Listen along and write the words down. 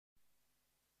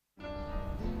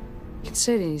You can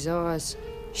see it in his eyes.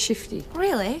 Shifty.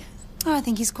 Really? Oh, I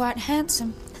think he's quite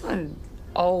handsome. An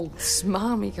old,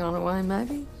 smarmy kind of way,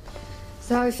 maybe.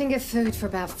 So, finger food for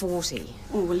about 40.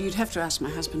 Oh, well, you'd have to ask my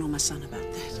husband or my son about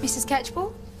that. Mrs.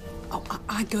 Catchpole? Oh,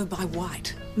 I go by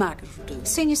White. Margaret will do.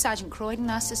 Senior Sergeant Croydon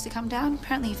asked us to come down.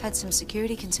 Apparently you've had some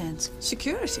security concerns.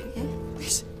 Security? Yeah.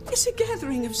 It's a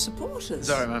gathering of supporters.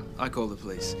 Sorry, ma'am. I called the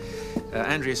police.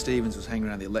 Andrea Stevens was hanging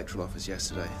around the electoral office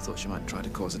yesterday. Thought she might try to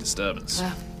cause a disturbance.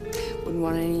 Wouldn't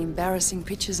want any embarrassing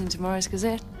pictures in tomorrow's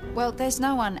Gazette. Well, there's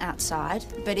no one outside,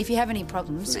 but if you have any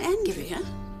problems... Andrea?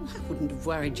 I wouldn't have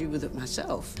worried you with it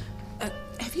myself.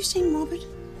 Have you seen Robert?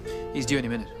 He's due any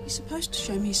minute. He's supposed to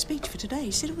show me his speech for today.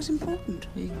 He said it was important.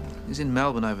 He's in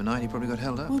Melbourne overnight. He probably got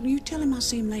held up. Well, you tell him I'll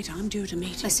see him later. I'm due at a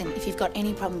meeting. Listen, if you've got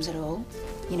any problems at all,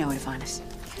 you know where to find us.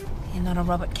 You're not a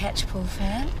Robert Catchpole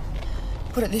fan?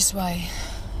 Put it this way.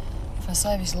 If I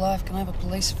save his life, can I have a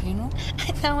police funeral?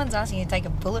 No one's asking you to take a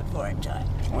bullet for him, Joe.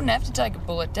 I wouldn't have to take a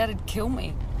bullet. Dad'd kill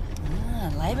me.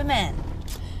 Ah, Labor man.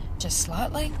 Just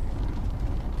slightly.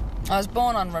 I was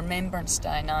born on Remembrance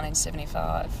Day,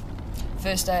 1975.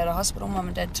 First day at a hospital, Mum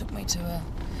and Dad took me to a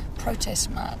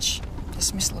protest march.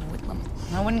 Dismissal of Whitlam.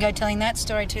 I wouldn't go telling that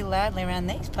story too loudly around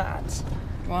these parts.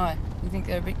 Why? You think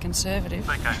they're a bit conservative?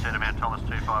 Seco Centre, Mount Thomas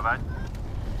 258.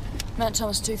 Mount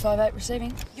Thomas 258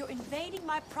 receiving. You're invading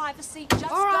my privacy. Just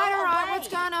All right, go all right. away. What's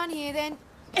going on here, then?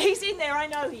 He's in there, I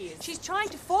know he is. She's trying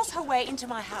to force her way into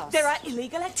my house. There are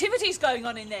illegal activities going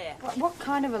on in there. What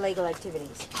kind of illegal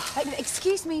activities?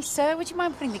 Excuse me, sir, would you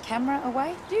mind putting the camera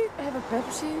away? Do you have a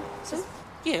purpose here, sir?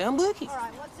 Yeah, I'm working.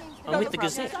 I'm with the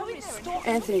Gazette.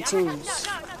 Anthony Timms.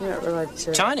 You're not related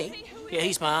to... Tony? Yeah,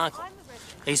 he's my uncle.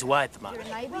 He's away at the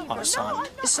moment, on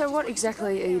assignment. So what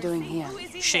exactly are you doing here?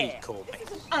 She called me.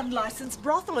 Unlicensed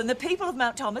brothel, and the people of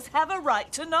Mount Thomas have a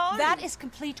right to know. That is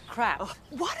complete crap. Oh,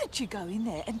 why don't you go in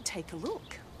there and take a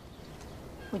look?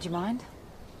 Would you mind?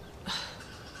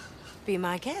 Be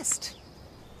my guest.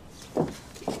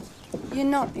 You're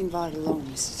not invited along,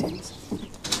 Mrs. Timms.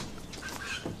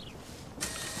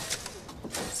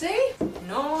 See?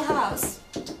 Normal house.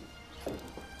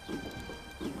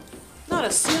 Not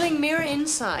a ceiling mirror in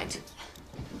sight.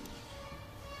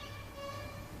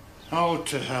 Oh,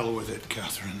 to hell with it,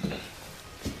 Catherine.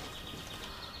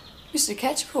 Mr.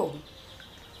 Catchpole.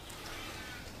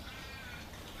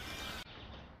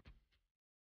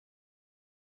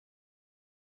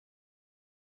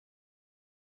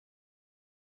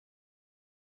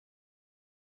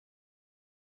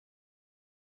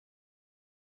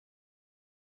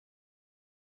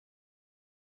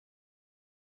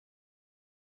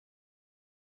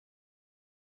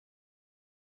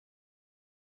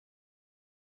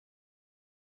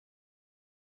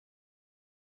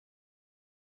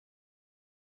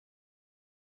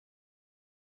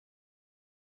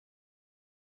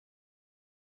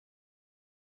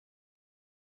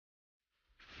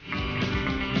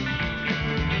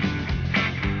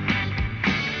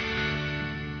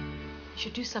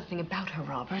 Should do something about her,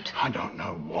 Robert. I don't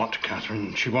know what,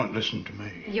 Catherine. She won't listen to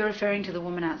me. You're referring to the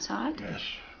woman outside? Yes.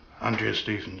 Andrea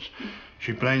Stevens.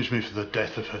 She blames me for the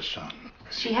death of her son.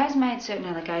 She has made certain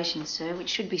allegations, sir, which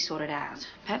should be sorted out.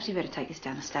 Perhaps you better take this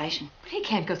down the station. But he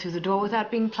can't go through the door without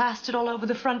being plastered all over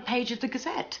the front page of the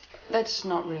Gazette. That's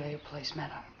not really a police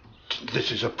matter.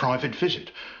 This is a private visit,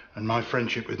 and my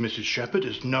friendship with Mrs. Shepherd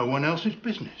is no one else's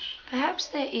business. Perhaps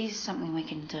there is something we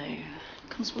can do.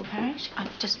 Constable Parrish?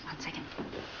 Just 1 second.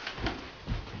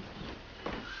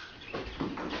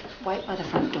 Wait by the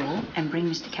front door and bring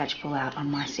Mr. Catchpole out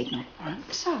on my signal, all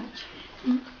right? Sarge?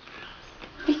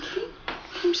 Vicky?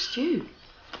 Let him stew.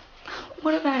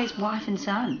 What about his wife and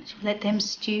son? Should we let them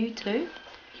stew too?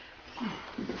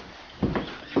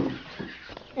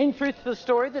 In truth for the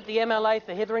story that the MLA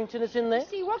for Hetherington is in there?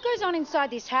 See, what goes on inside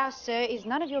this house, sir, is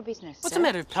none of your business. What's a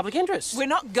matter of public interest? We're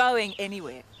not going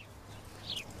anywhere.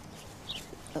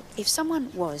 Look, if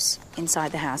someone was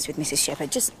inside the house with Mrs.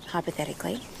 Shepherd, just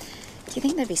hypothetically, do you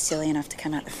think they'd be silly enough to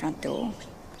come out the front door?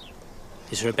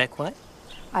 Is there a back way?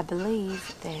 I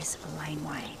believe there's a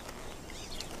laneway.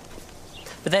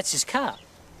 But that's his car.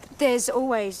 There's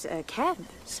always a cab,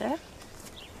 sir.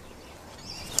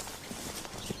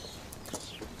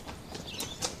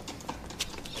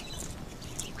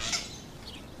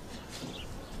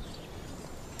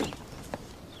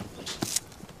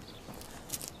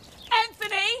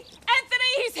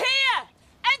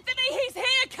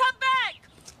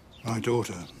 My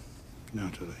daughter,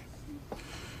 Natalie.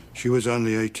 She was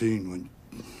only 18 when...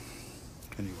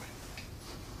 Anyway.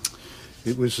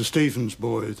 It was the Stevens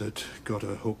boy that got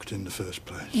her hooked in the first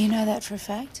place. You know that for a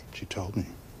fact? She told me.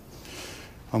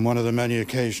 On one of the many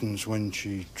occasions when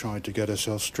she tried to get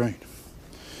herself straight.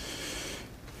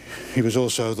 He was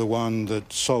also the one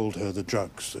that sold her the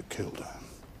drugs that killed her.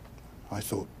 I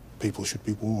thought people should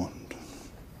be warned.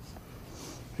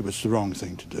 It was the wrong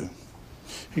thing to do.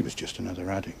 He was just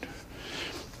another addict.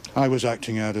 I was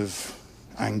acting out of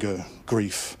anger,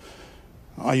 grief.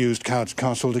 I used Card's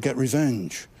Castle to get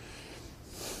revenge.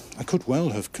 I could well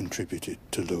have contributed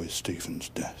to Lewis Stevens'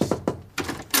 death.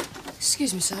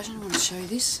 Excuse me, Sergeant, I want to show you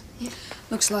this. Yeah.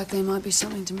 Looks like there might be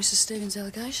something to Mrs. Stevens'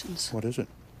 allegations. What is it?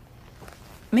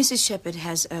 Mrs. Shepherd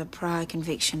has a prior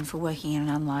conviction for working in an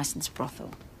unlicensed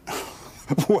brothel.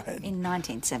 When? In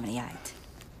 1978.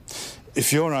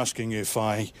 If you're asking if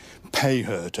I pay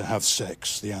her to have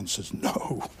sex, the answer's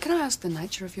no. Can I ask the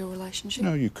nature of your relationship?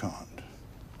 No, you can't.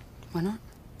 Why not?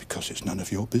 Because it's none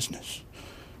of your business.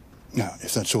 Now,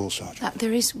 if that's all, Sergeant.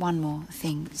 There is one more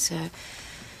thing, sir.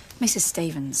 Mrs.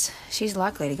 Stevens, she's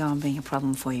likely to go on being a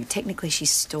problem for you. Technically,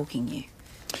 she's stalking you.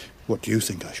 What do you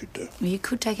think I should do? Well, you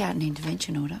could take out an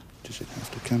intervention order. Does it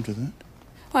have to come to that?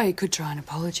 Well, you could try an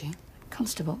apology.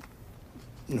 Constable.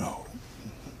 No.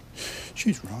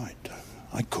 She's right.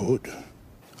 I could.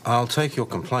 I'll take your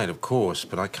complaint, of course,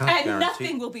 but I can't And guarantee...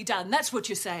 nothing will be done, that's what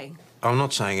you're saying. I'm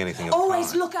not saying anything of the Always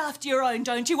kind. look after your own,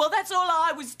 don't you? Well, that's all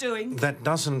I was doing. That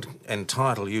doesn't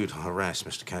entitle you to harass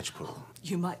Mr. Catchpole.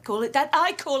 You might call it that.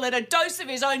 I call it a dose of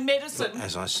his own medicine. But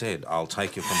as I said, I'll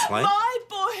take your complaint. My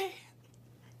boy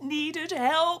needed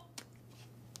help,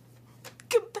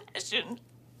 compassion.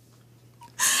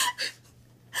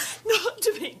 Not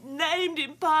to be named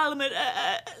in Parliament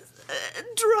a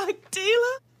drug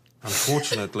dealer.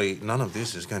 Unfortunately, none of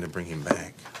this is going to bring him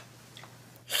back.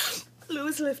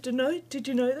 Lewis left a note. Did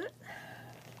you know that?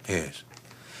 Yes.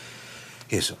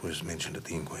 Yes, it was mentioned at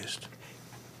the inquest.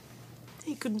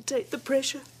 He couldn't take the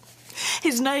pressure.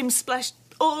 His name splashed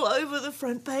all over the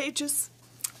front pages.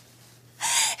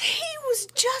 He was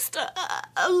just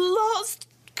a lost,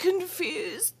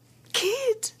 confused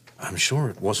kid. I'm sure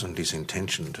it wasn't his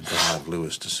intention to drive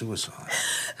Lewis to suicide.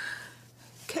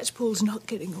 Catchpole's not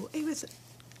getting away with it.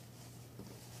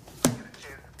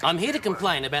 I'm here to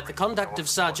complain about the conduct of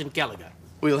Sergeant Gallagher.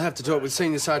 We'll have to talk with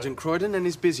Senior Sergeant Croydon, and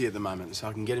he's busy at the moment, so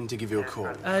I can get him to give you a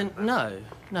call. No,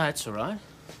 it's all right.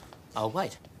 I'll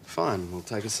wait. Fine, we'll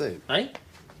take a seat. Eh?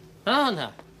 Oh,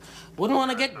 no. Wouldn't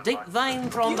want to get deep vein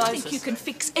thrombosis. You think you can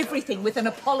fix everything with an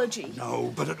apology?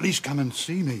 No, but at least come and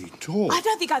see me. Talk. I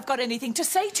don't think I've got anything to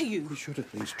say to you. We should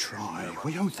at least try.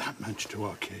 We owe that much to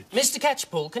our kids. Mr.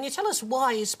 Catchpole, can you tell us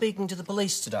why you're speaking to the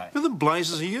police today? Who the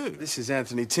blazes are you? This is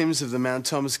Anthony Timms of the Mount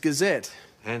Thomas Gazette.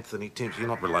 Anthony Timms, you're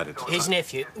not related to His him.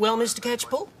 nephew. Well, Mr.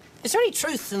 Catchpole, is there any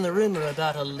truth in the rumour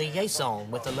about a liaison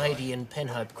with a lady in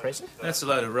Penhope Crescent? That's a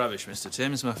load of rubbish, Mr.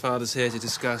 Timms. My father's here to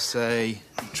discuss a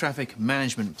traffic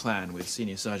management plan with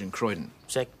Senior Sergeant Croydon.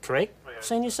 Is that correct,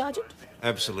 Senior Sergeant?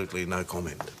 Absolutely no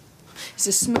comment. He's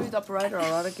a smooth operator,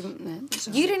 all right, I'll give him that.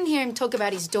 You didn't hear him talk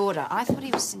about his daughter. I thought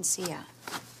he was sincere.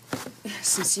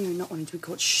 Sincere in not wanting to be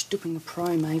caught stooping a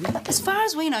pro, maybe. As far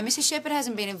as we know, Mrs. Shepherd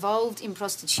hasn't been involved in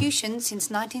prostitution since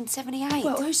 1978.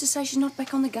 Well, who's to say she's not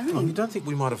back on the game? Oh, you don't think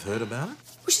we might have heard about it?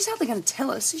 Well, she's hardly going to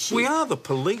tell us, is she? We are the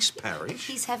police parish.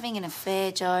 He's having an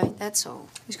affair, Joe, that's all.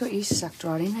 He's got you sucked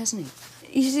right in, hasn't he?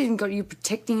 He's even got you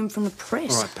protecting him from the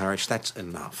press. All right, Parish, that's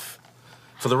enough.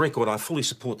 For the record, I fully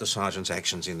support the Sergeant's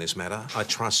actions in this matter. I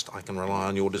trust I can rely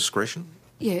on your discretion.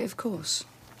 Yeah, of course.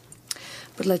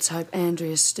 But let's hope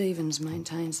Andrea Stevens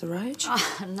maintains the rage.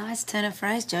 Oh, nice turn of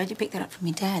phrase, Joe. You picked that up from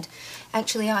your dad.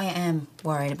 Actually, I am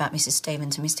worried about Mrs.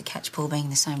 Stevens and Mr. Catchpole being in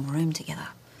the same room together.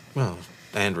 Well,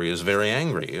 Andrea's very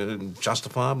angry,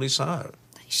 justifiably so.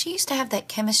 She used to have that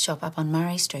chemist shop up on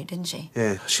Murray Street, didn't she?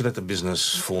 Yeah, she let the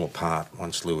business fall apart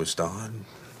once Lewis died.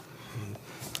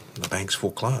 The bank's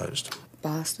foreclosed.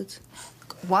 Bastards.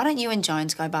 Why don't you and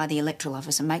Jones go by the electoral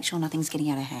office and make sure nothing's getting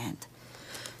out of hand?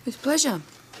 With pleasure.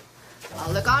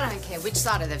 Oh, look, I don't care which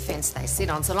side of the fence they sit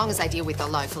on, so long as they deal with the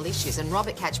local issues. And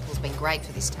Robert Catchpole's been great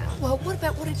for this town. Well, what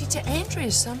about what he did to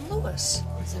Andrea's son, Lewis?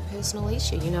 It's a personal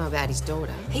issue. You know about his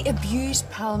daughter. He abused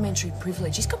parliamentary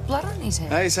privilege. He's got blood on his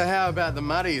hands. Hey, so how about the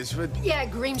Muddies? Yeah,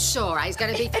 Grimshaw, he's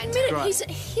going to be fantastic. Admit it, Right. he's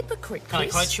a hypocrite, Can I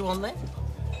Chris. quote you on that?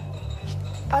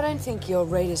 I don't think your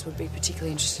readers would be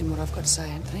particularly interested in what I've got to say,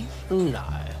 Anthony. No.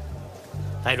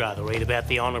 They'd rather read about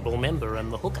the honourable member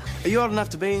and the hooker. Are you old enough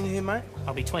to be in here, mate?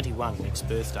 I'll be 21 next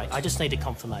birthday. I just need a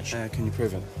confirmation. Can you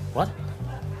prove it? What?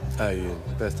 Oh, your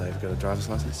birthday, you've got a driver's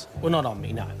licence? Well, not on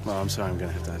me, no. Well, I'm sorry, I'm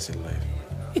going to have to ask you to leave.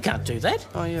 You can't do that.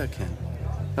 Oh, yeah, I can.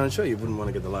 I'm sure you wouldn't want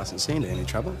to get the licensee into any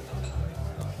trouble.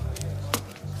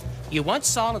 You won't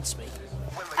silence me.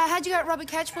 How'd you go at Robert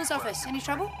Catchpole's office? Any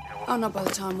trouble? Oh, not by the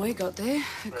time we got there.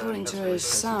 According to his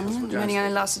son, the meeting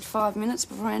only lasted 5 minutes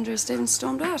before Andrea Stevens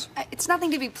stormed out. It's nothing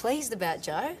to be pleased about,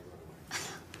 Joe.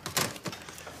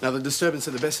 Another disturbance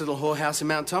at the best little whorehouse in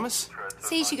Mount Thomas?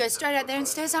 See, she goes straight out there and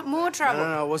stirs up more trouble.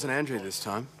 No, it wasn't Andrea this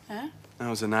time. Huh? No, it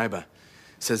was a neighbour.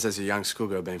 Says there's a young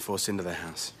schoolgirl being forced into their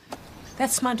house.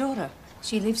 That's my daughter.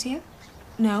 She lives here?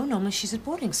 No, normally she's at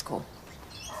boarding school.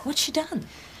 What's she done?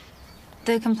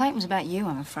 The complaint was about you,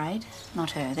 I'm afraid.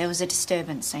 Not her. There was a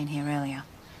disturbance seen here earlier.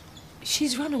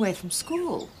 She's run away from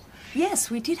school. Yes,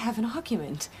 we did have an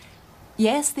argument.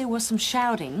 Yes, there was some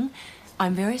shouting.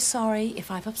 I'm very sorry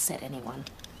if I've upset anyone.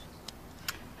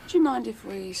 Do you mind if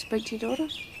we speak to your daughter?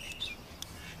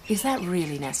 Is that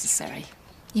really necessary?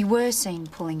 You were seen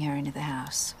pulling her into the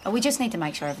house. We just need to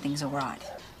make sure everything's all right.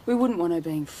 We wouldn't want her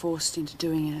being forced into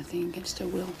doing anything against her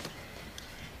will.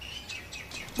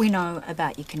 We know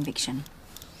about your conviction.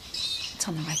 It's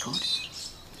on the record.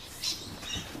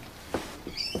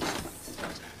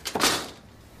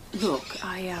 Look,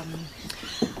 I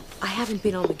haven't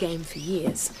been on the game for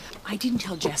years. I didn't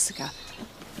tell Jessica.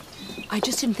 I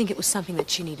just didn't think it was something that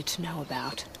she needed to know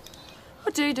about.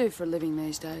 What do you do for a living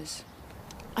these days?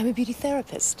 I'm a beauty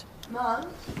therapist. Mum?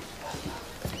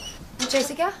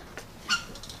 Jessica?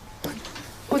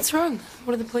 What's wrong?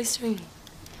 What are the police doing?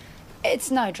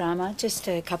 It's no drama, just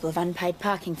a couple of unpaid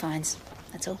parking fines.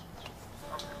 That's all.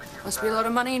 Must be a lot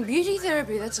of money in beauty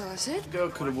therapy, that's all I said. The girl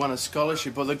could have won a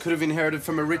scholarship, or they could have inherited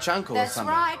from a rich uncle or That's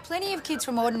something. right. Plenty of kids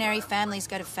from ordinary families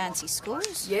go to fancy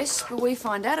schools. Yes, but we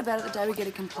find out about it the day we get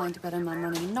a complaint about her mum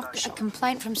running a knock A shop.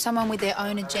 complaint from someone with their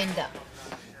own agenda.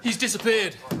 He's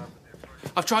disappeared.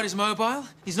 I've tried his mobile.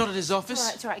 He's not at his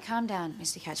office. It's all right. Calm down,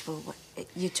 Mr. Catchpole. What,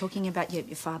 you're talking about your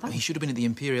father? He should have been at the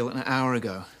Imperial an hour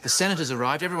ago. The senators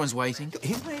arrived. Everyone's waiting.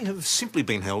 He may have simply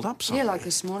been held up somewhere. Yeah, like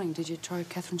this morning. Did you try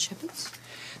Catherine Shepherd's?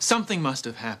 Something must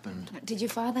have happened. Did your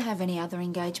father have any other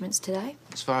engagements today?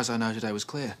 As far as I know, today was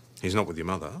clear. He's not with your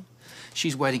mother.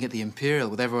 She's waiting at the Imperial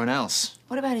with everyone else.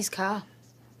 What about his car?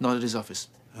 Not at his office.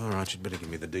 All right, you'd better give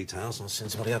me the details. I'll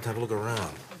send somebody out to have a look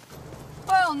around.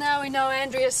 Well, now we know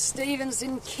Andrea Stevens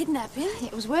didn't kidnap him.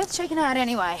 It was worth checking out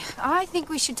anyway. I think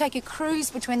we should take a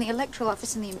cruise between the Electoral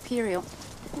Office and the Imperial.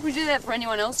 Would we do that for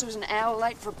anyone else who was an hour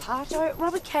late for a party? So,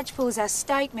 Robert Catchpole is our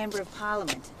state member of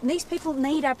Parliament. And these people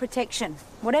need our protection,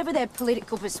 whatever their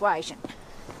political persuasion.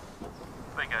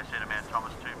 Bingo Centre, Mount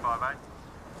Thomas 258.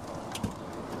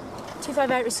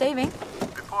 258 receiving.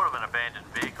 Report of an abandoned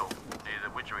vehicle near the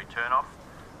Widgery turnoff.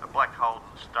 A black Holden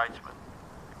Statesman.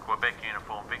 Quebec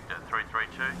uniform Victor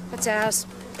 332. That's ours.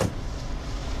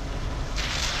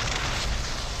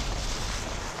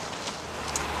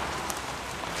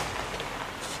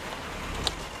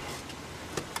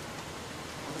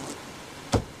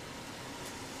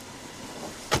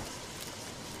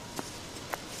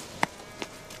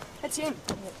 That's him.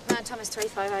 Mount Thomas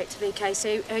 358 to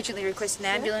VKC. Urgently request an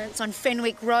ambulance on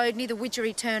Fenwick Road near the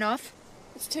Widgery turnoff.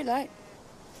 It's too late.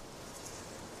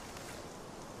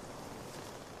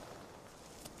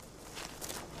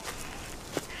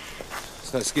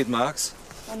 No skid marks?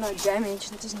 Oh, no damage.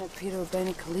 There doesn't appear to have been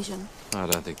a collision. I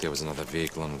don't think there was another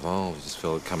vehicle involved. You just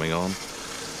felt it coming on.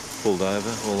 Pulled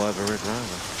over, all over Red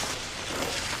Rover.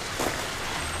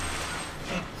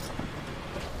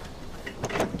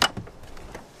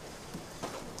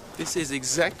 This is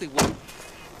exactly what...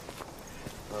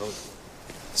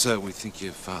 So we think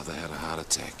your father had a heart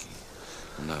attack.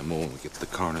 We'll know more when we get to the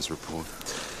coroner's report.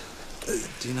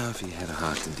 Do you know if he had a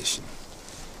heart condition?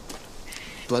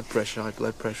 Blood pressure, high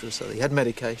blood pressure, so he had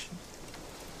medication.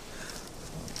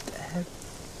 Dad.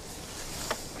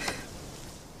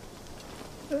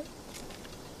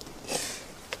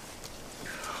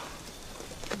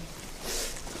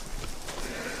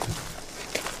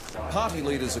 Party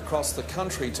leaders across the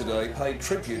country today paid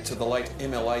tribute to the late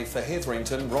MLA for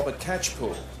Hetherington, Robert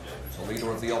Catchpole. The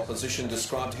leader of the opposition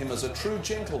described him as a true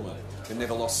gentleman who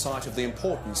never lost sight of the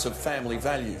importance of family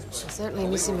values. I certainly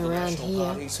miss him around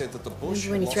here.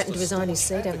 Remember when he threatened to resign his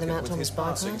seat over the Mount Thomas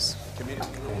bypass?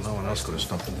 Well, no one else could have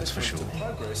stopped him, that's for sure.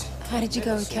 How did you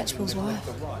go with Catchpole's wife?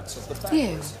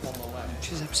 Yeah.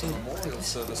 She's upset.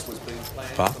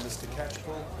 What?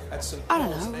 I don't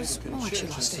know. It was more like she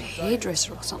lost her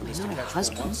hairdresser or something, not her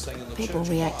husband. People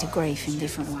react to grief in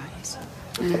different ways.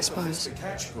 Yeah, I suppose. Mr.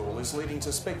 Catchpole is leading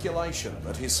to speculation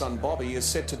that his son Bobby is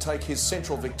set to take his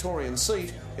central Victorian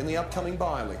seat in the upcoming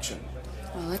by-election.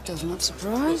 Well, that does not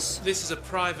surprise. This is a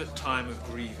private time of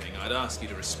grieving. I'd ask you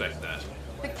to respect that.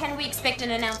 But can we expect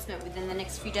an announcement within the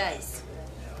next few days?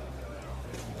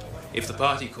 If the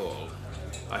party called,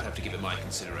 I'd have to give it my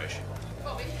consideration.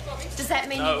 Does that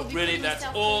mean you No, will be really, putting that's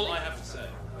yourself all forward? I have to say.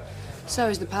 So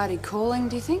is the party calling,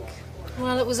 do you think?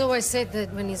 Well, it was always said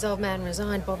that when his old man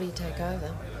resigned, Bobby would take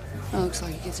over. Well, looks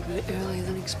like it gets a bit earlier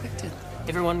than expected.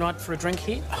 Everyone right for a drink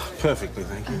here? Perfectly,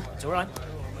 thank you. It's all right.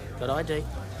 Got ID.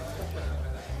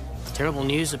 Terrible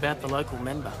news about the local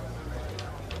member.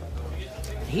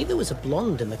 I hear there was a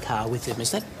blonde in the car with him.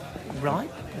 Is that right?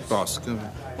 Boss, come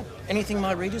on. Anything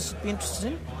my readers would be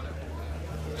interested in?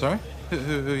 Sorry?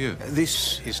 Who are you?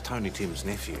 This is Tony Tim's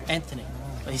nephew. Anthony.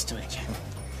 Pleased to meet you.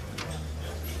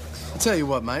 I'll tell you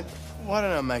what, mate. Why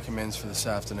don't I make amends for this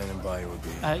afternoon and buy you a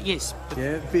beer? Yes.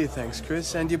 Yeah, beer, thanks,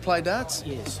 Chris. And you play darts?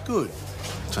 Yes. Good.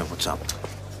 So what's up?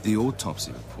 The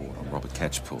autopsy report on Robert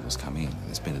Catchpole has come in.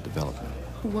 There's been a development.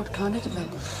 What kind of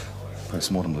development?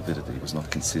 Post-mortem lividity was not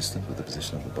consistent with the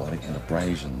position of the body, and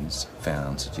abrasions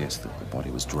found suggest that the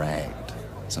body was dragged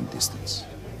some distance.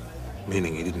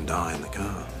 Meaning he didn't die in the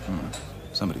car?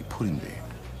 Somebody put him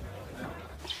there.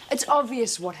 It's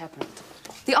obvious what happened.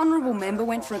 The honourable member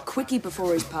went for a quickie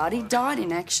before his party, died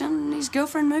in action, and his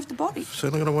girlfriend moved the body.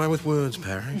 Certainly got away with words,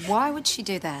 Parish. Why would she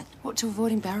do that? What, to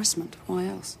avoid embarrassment? Why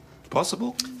else?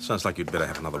 Possible. Sounds like you'd better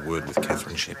have another word with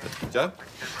Catherine Shepherd. Joe?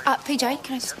 PJ,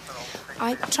 can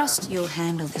I trust you'll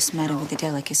handle this matter with the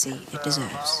delicacy it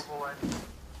deserves.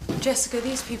 Jessica,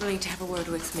 these people need to have a word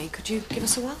with me. Could you give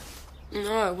us a while?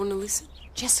 No, I want to listen.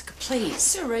 Jessica, please.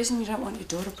 Is there a reason you don't want your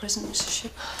daughter present, Mrs.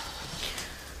 Shepherd?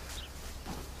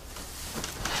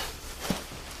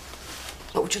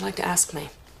 What would you like to ask me?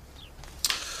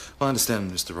 I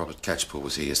understand Mr. Robert Catchpole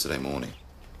was here yesterday morning.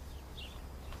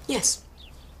 Yes.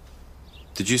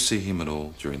 Did you see him at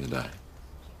all during the day?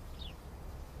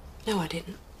 No, I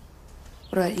didn't.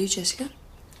 What about you, Jessica?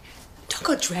 Don't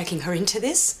go dragging her into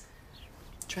this.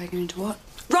 Drag her into what?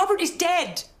 Robert is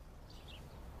dead!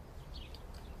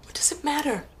 What does it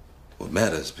matter? Well, it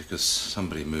matters because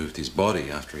somebody moved his body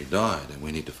after he died, and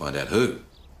we need to find out who.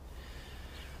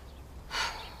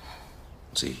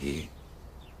 Was he here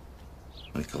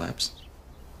when he collapsed?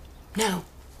 No.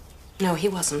 No, he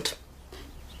wasn't.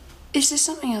 Is there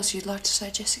something else you'd like to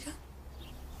say, Jessica?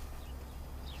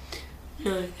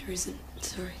 No, there isn't.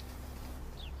 Sorry.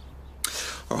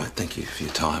 All right, thank you for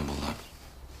your time.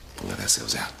 We'll let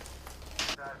ourselves out.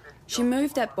 She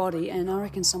moved that body, and I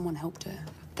reckon someone helped her.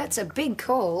 That's a big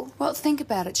call. Well, think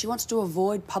about it. She wants to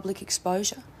avoid public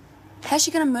exposure. How's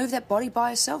she going to move that body by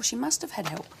herself? She must have had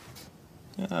help.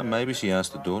 Maybe she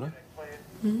asked the daughter.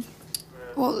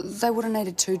 Well, they would have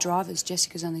needed 2 drivers.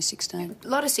 Jessica's only 16. A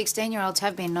lot of 16-year-olds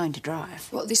have been known to drive.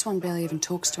 Well, this one barely even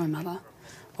talks to her mother.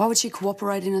 Why would she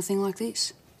cooperate in a thing like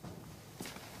this?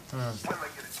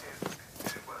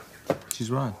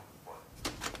 She's right.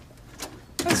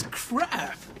 That's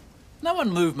crap. No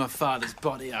one moved my father's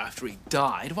body after he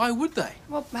died. Why would they?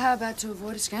 Well, how about to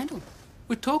avoid a scandal?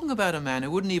 We're talking about a man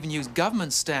who wouldn't even use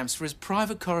government stamps for his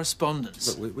private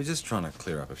correspondence. Look, we're just trying to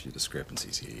clear up a few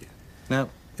discrepancies here. Now,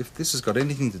 if this has got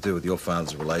anything to do with your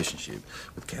father's relationship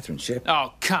with Catherine Shepherd...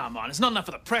 Oh, come on. It's not enough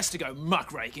for the press to go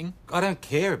muckraking. I don't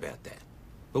care about that.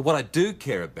 But what I do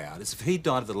care about is if he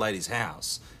died at the lady's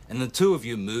house and the two of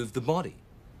you moved the body.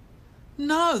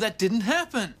 No, that didn't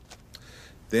happen.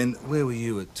 Then where were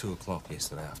you at 2 o'clock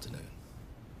yesterday afternoon?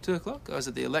 2 o'clock? I was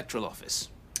at the electoral office.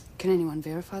 Can anyone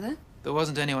verify that? There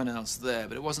wasn't anyone else there,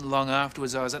 but it wasn't long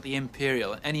afterwards I was at the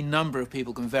Imperial, and any number of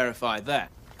people can verify that.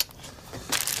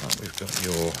 Right, we've got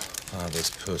your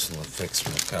father's personal effects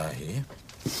from the car here.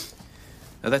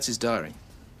 Now, that's his diary.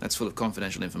 That's full of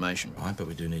confidential information. Right, but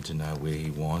we do need to know where he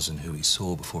was and who he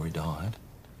saw before he died.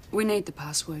 We need the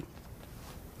password.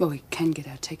 Well, we can get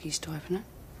our techies to open it.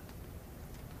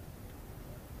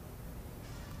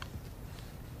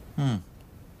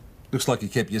 Looks like you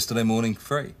kept yesterday morning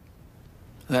free.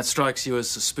 That strikes you as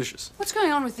suspicious. What's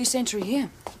going on with this entry here?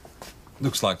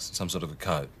 Looks like some sort of a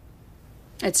code.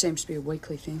 It seems to be a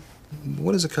weekly thing.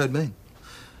 What does a code mean?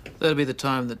 That'll be the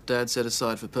time that Dad set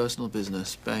aside for personal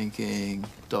business, banking,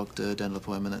 doctor, dental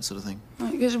appointment, that sort of thing.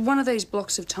 Because one of these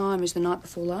blocks of time is the night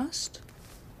before last.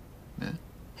 Yeah?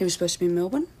 He was supposed to be in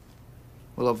Melbourne.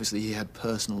 Well, obviously he had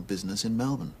personal business in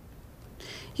Melbourne.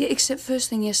 Yeah, except first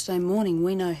thing yesterday morning,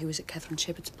 we know he was at Catherine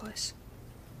Shepherd's place.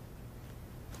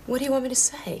 What do you want me to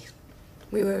say?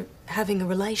 We were having a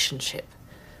relationship.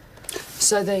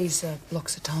 So these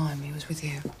blocks of time he was with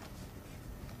you?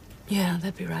 Yeah,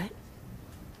 that'd be right.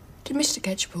 Did Mr.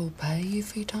 Catchpole pay you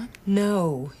for your time?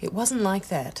 No, it wasn't like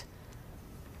that.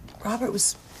 Robert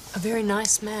was a very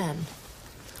nice man.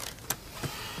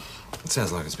 It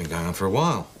sounds like it's been going on for a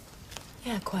while.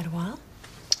 Yeah, quite a while.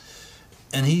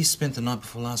 And he spent the night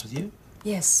before last with you?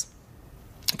 Yes.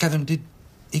 Catherine, did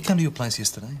he come to your place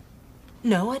yesterday?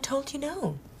 No, I told you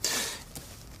no.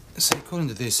 See, according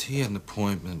to this, he had an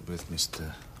appointment with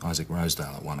Mr. Isaac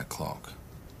Rosedale at 1 o'clock.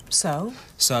 So?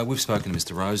 So we've spoken to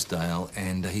Mr. Rosedale,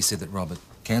 and he said that Robert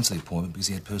cancelled the appointment because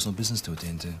he had personal business to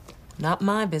attend to. Not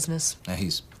my business. Now,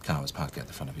 his car was parked out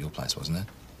the front of your place, wasn't it?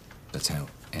 That's how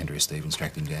Andrea Stevens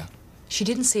tracked him down. She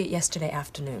didn't see it yesterday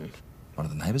afternoon. One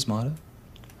of the neighbours might have.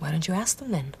 Why don't you ask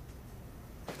them then?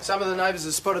 Some of the neighbours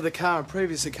have spotted the car on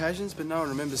previous occasions, but no one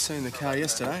remembers seeing the car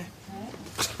yesterday.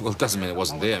 Well, it doesn't mean it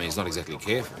wasn't there. I mean, he's not exactly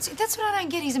careful. See, that's what I don't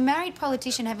get. He's a married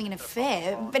politician having an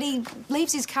affair, but he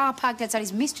leaves his car parked outside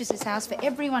his mistress's house for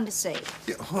everyone to see.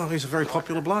 Yeah, well, he's a very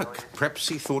popular bloke. Perhaps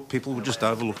he thought people would just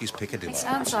overlook his Piccadilly. It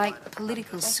sounds like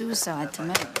political suicide to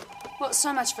me. Well,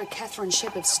 so much for Catherine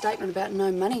Shepherd's statement about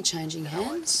no money changing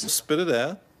hands. Spit it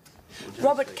out.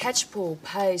 Robert Catchpole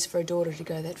pays for a daughter to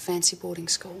go to that fancy boarding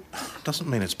school. Doesn't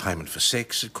mean it's payment for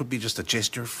sex. It could be just a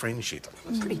gesture of friendship.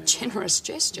 A pretty generous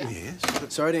gesture. Yes.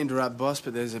 Sorry to interrupt, boss,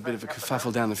 but there's a bit of a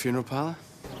kerfuffle down the funeral parlour.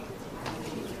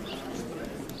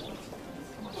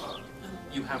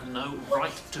 You have no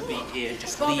right to be here.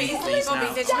 Just Bobby, leave, please, Bobby,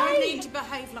 now. there's no need to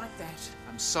behave like that.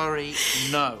 I'm sorry,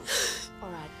 no. All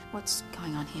right, what's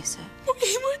going on here, sir?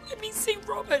 He won't let me see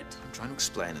Robert. I'm trying to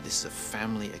explain that this is a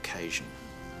family occasion.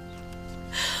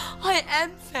 I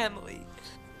am family.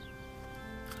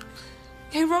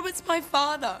 Okay, Robert's my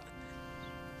father.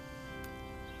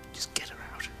 Just get her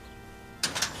out.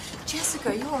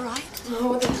 Jessica, you all right?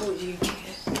 Oh, what the hell do you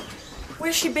care?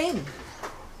 Where's she been?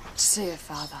 To see her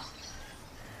father.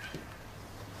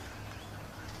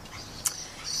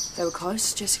 They were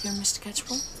close, Jessica and Mr.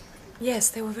 Catchpole? Yes,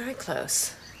 they were very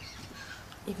close.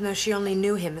 Even though she only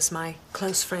knew him as my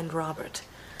close friend Robert.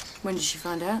 When did she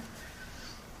find out?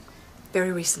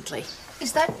 Very recently.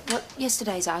 Is that what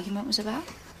yesterday's argument was about?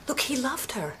 Look, he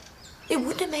loved her. It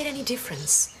wouldn't have made any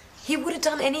difference. He would have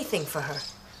done anything for her.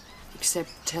 Except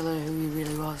tell her who he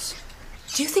really was.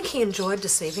 Do you think he enjoyed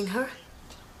deceiving her?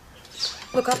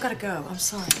 Look, I've got to go. I'm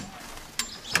sorry.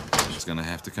 It's going to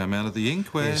have to come out of the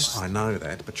inquest. Yes, I know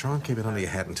that, but try and keep it under your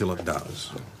hat until it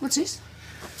does. What's this?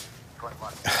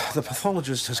 The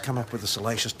pathologist has come up with a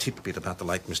salacious tidbit about the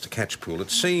late Mr. Catchpole.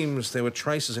 It seems there were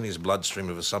traces in his bloodstream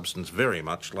of a substance very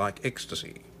much like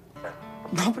ecstasy.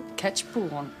 Robert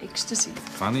Catchpole on ecstasy.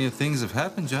 Funnier things have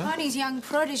happened, Joe. Tony's young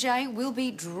protege will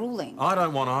be drooling. I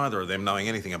don't want either of them knowing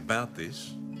anything about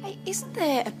this. Hey, isn't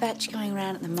there a batch going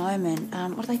around at the moment?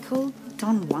 What are they called?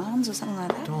 Don Juans or something like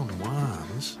that? Don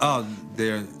Juans? Oh,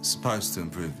 they're supposed to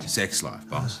improve your sex life,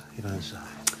 boss. You don't say.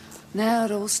 Now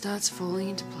it all starts falling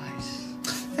into place.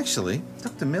 Actually,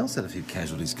 Dr. Mills had a few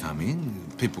casualties come in.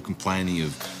 People complaining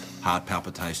of heart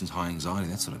palpitations, high anxiety,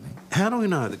 that sort of thing. How do we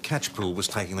know that Catchpole was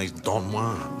taking these Don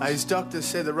Juans? His doctor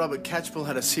said that Robert Catchpole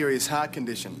had a serious heart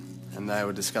condition, and they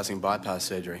were discussing bypass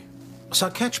surgery. So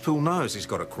Catchpole knows he's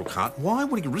got a crook heart. Why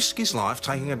would he risk his life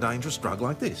taking a dangerous drug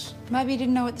like this? Maybe he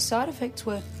didn't know what the side effects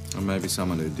were. Or maybe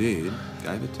someone who did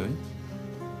gave it to him.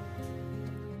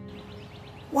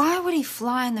 Why would he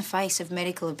fly in the face of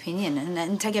medical opinion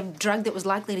and take a drug that was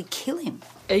likely to kill him?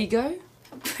 Ego?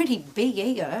 Pretty big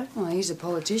ego. Well, he's a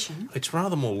politician. It's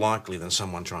rather more likely than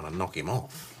someone trying to knock him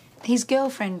off. His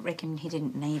girlfriend reckoned he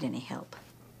didn't need any help.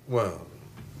 Well,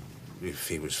 if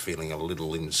he was feeling a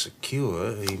little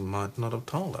insecure, he might not have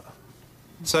told her.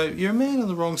 So you're a man on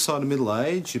the wrong side of middle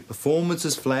age, your performance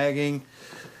is flagging.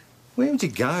 Where would you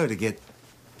go to get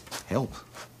help?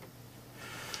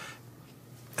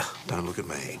 Don't look at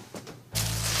me.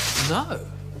 No.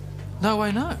 No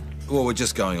way, no. Well, we're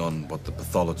just going on what the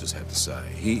pathologist had to say.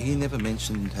 He never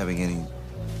mentioned having any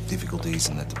difficulties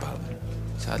in that department.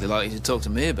 He's hardly likely to talk to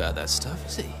me about that stuff,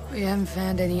 is he? We haven't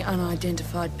found any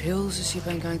unidentified pills as you've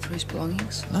been going through his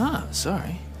belongings. No,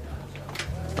 sorry.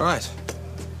 All right.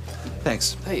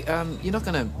 Thanks. Hey, you're not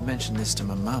going to mention this to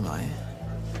my mum, are you?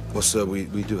 Well, sir, we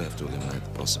do have to eliminate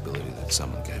the possibility that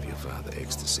someone gave your father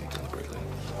ecstasy deliberately.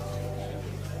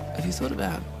 Have you thought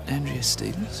about Andrea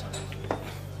Stevens?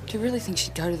 Do you really think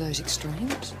she'd go to those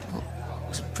extremes? Well, it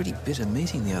was a pretty bitter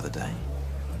meeting the other day.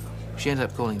 She ended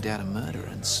up calling Dad a murderer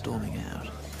and storming out.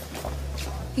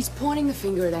 He's pointing the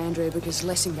finger at Andrea because it's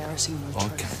less embarrassing than the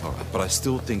truth. Okay, all right, but I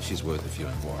still think she's worth a few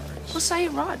inquiries. Well, say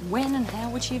it right. When and how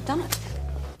would she have done it?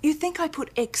 You think I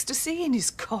put ecstasy in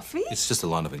his coffee? It's just a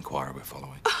line of inquiry we're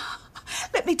following.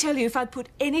 Let me tell you, if I'd put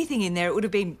anything in there, it would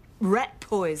have been rat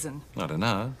poison. I don't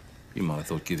know. You might have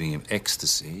thought giving him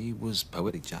ecstasy was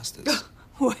poetic justice.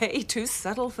 Way too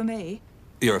subtle for me.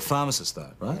 You're a pharmacist,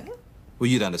 though, right? Yeah. Well,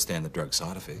 you'd understand the drug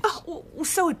side effects. Oh, well,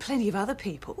 so would plenty of other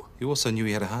people. You also knew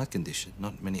he had a heart condition.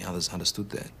 Not many others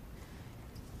understood that.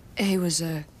 He was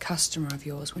a customer of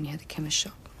yours when you had the chemist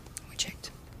shop. We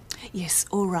checked. Yes,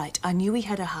 all right. I knew he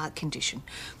had a heart condition.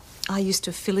 I used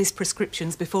to fill his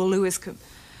prescriptions before Lewis could...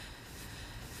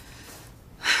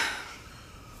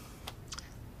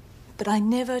 But I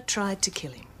never tried to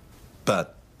kill him.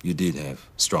 But you did have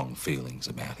strong feelings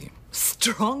about him.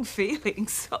 Strong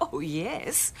feelings? Oh,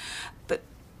 yes. But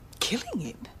killing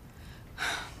him?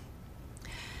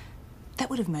 That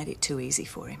would have made it too easy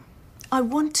for him. I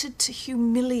wanted to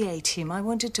humiliate him. I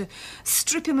wanted to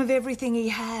strip him of everything he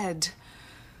had.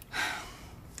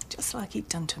 Just like he'd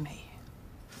done to me.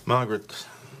 Margaret,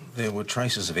 there were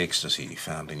traces of ecstasy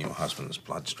found in your husband's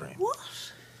bloodstream. What?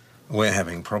 We're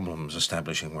having problems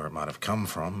establishing where it might have come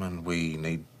from, and we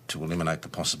need to eliminate the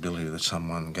possibility that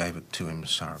someone gave it to him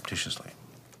surreptitiously.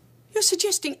 You're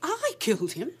suggesting I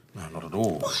killed him? No, not at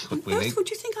all. Why But on we earth need... would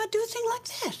you think I'd do a thing like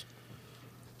that?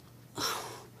 Oh,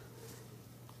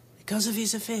 because of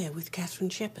his affair with Catherine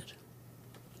Shepherd.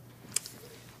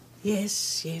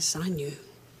 Yes, yes, I knew.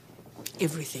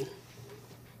 Everything.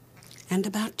 And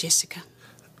about Jessica.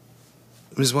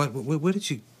 Ms. White, where did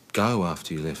you go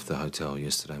after you left the hotel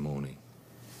yesterday morning?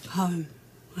 Home.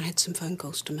 I had some phone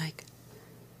calls to make.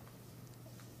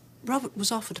 Robert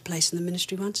was offered a place in the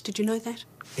ministry once. Did you know that?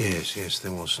 Yes,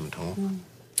 there was some talk.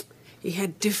 He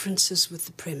had differences with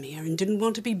the Premier and didn't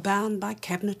want to be bound by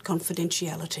cabinet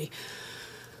confidentiality.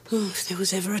 Oh, if there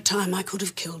was ever a time I could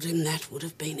have killed him, that would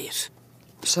have been it.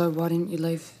 So why didn't you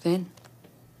leave then?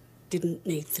 Didn't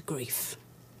need the grief.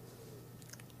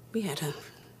 We had a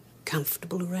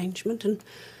comfortable arrangement and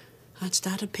I'd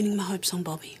started pinning my hopes on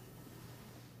Bobby.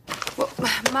 Well,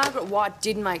 Margaret White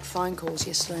did make phone calls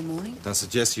yesterday morning. That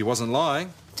suggests you wasn't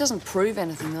lying. Doesn't prove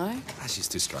anything, though. She's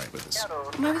too straight with us.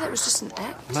 Maybe that was just an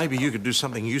act. Maybe you could do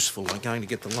something useful, like going to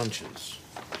get the lunches.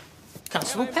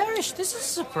 Constable Parrish, this is a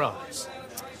surprise.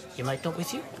 Your mate not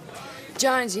with you?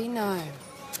 Jonesy, no.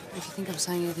 If you think I'm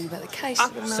saying anything about the case...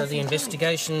 So the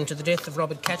investigation into the death of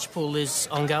Robert Catchpool is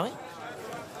ongoing?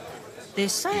 They're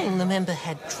saying the member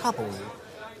had trouble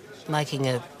making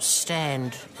a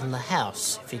stand in the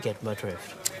house, if you get my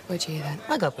drift. Where'd you hear that?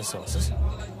 I got my sources.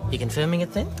 You confirming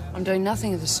it then? I'm doing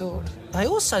nothing of the sort. They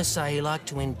also say you like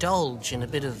to indulge in a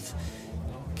bit of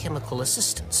chemical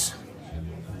assistance.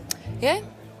 Yeah?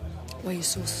 Well, your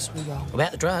sources were wrong.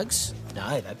 About the drugs?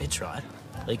 No, that bit's right.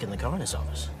 Leak in the coroner's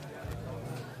office.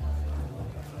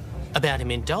 About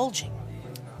him indulging?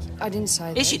 I didn't say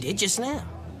that. Yes, you did just now.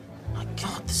 My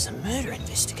God, this is a murder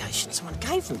investigation. Someone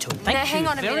gave them to him. Thank now, you hang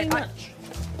on a very minute. much.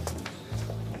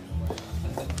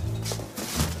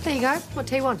 There you go. What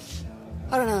do you want?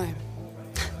 I don't know.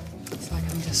 It's like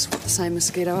I'm just with the same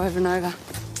mosquito over and over.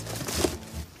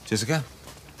 Jessica?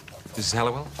 Mrs.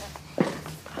 Halliwell?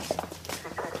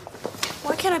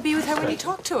 Why can't I be with her when you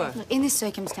talk to her? In the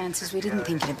circumstances, we didn't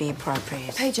think it'd be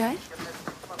appropriate. PJ?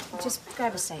 Just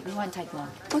grab a seat. We won't take long.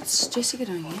 What's Jessica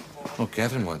doing here? Well,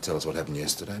 Catherine won't tell us what happened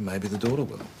yesterday. Maybe the daughter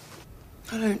will.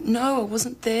 I don't know. I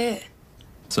wasn't there.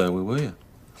 So where were you?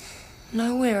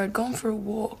 Nowhere. I'd gone for a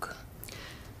walk.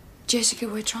 Jessica,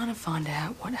 we're trying to find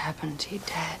out what happened to your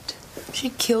dad. She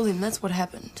killed him. That's what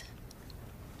happened.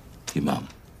 Your mum?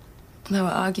 They were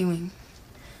arguing.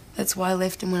 That's why I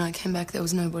left him. When I came back, there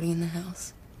was nobody in the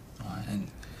house. Right,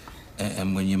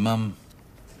 and when your mum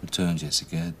returned,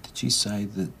 Jessica, did she say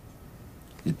that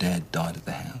your dad died at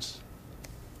the house?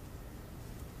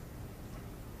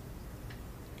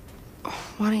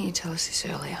 Why didn't you tell us this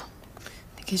earlier?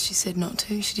 Because she said not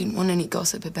to. She didn't want any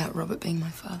gossip about Robert being my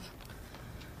father.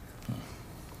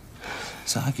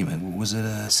 This argument, was it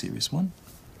a serious one?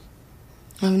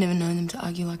 I've never known them to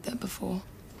argue like that before.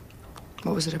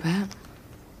 What was it about?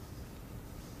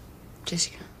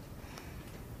 Jessica.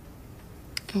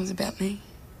 It was about me.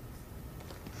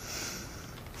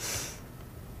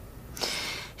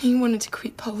 He wanted to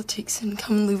quit politics and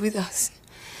come and live with us.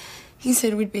 He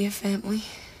said we'd be a family.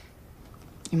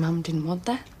 Your mum didn't want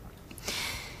that?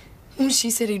 Well,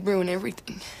 she said he'd ruin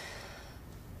everything.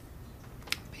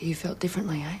 But you felt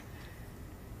differently, eh?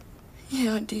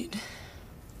 Yeah, I did.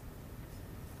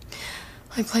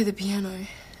 I play the piano.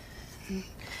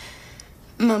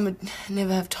 Mum would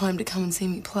never have time to come and see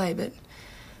me play, but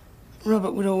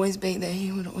Robert would always be there.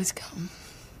 He would always come.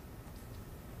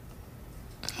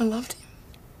 I loved him.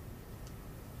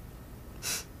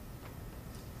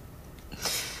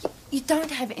 You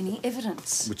don't have any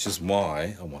evidence. Which is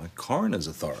why I want a coroner's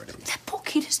authority. That poor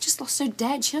kid has just lost her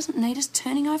dad. She doesn't need us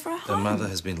turning over her Her home. mother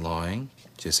has been lying.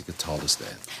 Jessica told us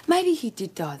that. Maybe he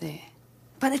did die there.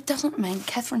 But it doesn't mean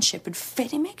Catherine Shepherd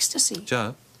fed him ecstasy.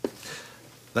 Joe,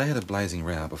 they had a blazing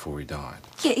row before he died.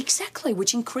 Yeah, exactly,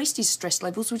 which increased his stress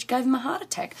levels, which gave him a heart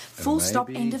attack. Full stop,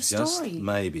 end of Just story.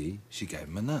 maybe she gave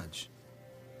him a nudge.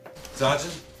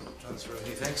 Sergeant, transfer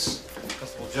here, thanks.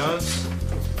 Constable Jones.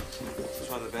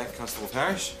 Try the back, Constable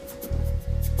Parrish.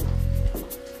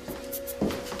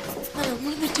 Mum,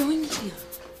 what are they doing here?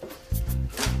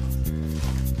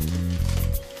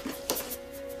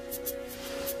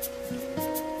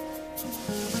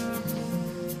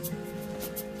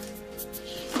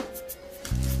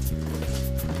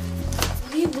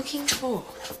 What are you looking for?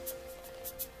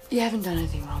 You haven't done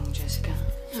anything wrong, Jessica.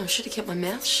 No, I should have kept my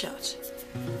mouth shut.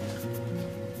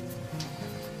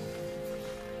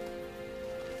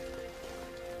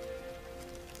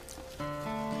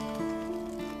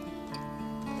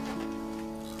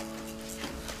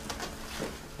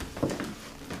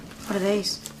 What are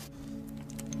these?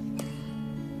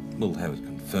 We'll have it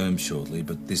confirmed shortly,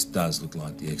 but this does look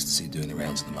like the ecstasy doing the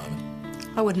rounds at the moment.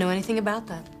 I wouldn't know anything about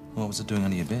that. What was it doing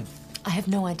under your bed? I have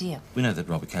no idea. We know that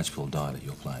Robert Catchpool died at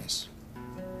your place.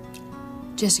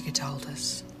 Jessica told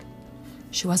us.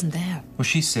 She wasn't there. Well,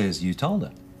 she says you told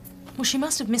her. Well, she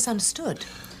must have misunderstood.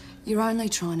 You're only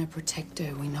trying to protect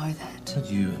her, we know that. What did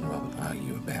you and Robert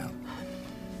argue about?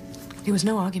 There was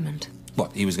no argument.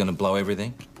 What, he was going to blow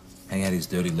everything? Hang out his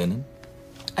dirty linen?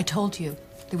 I told you,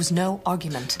 there was no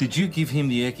argument. Did you give him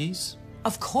the eckies?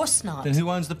 Of course not. Then who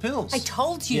owns the pills? I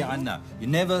told you. Yeah, I know. You've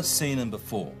never seen them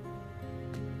before.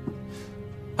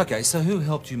 Okay, so who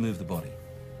helped you move the body?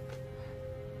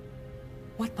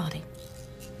 What body?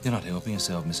 You're not helping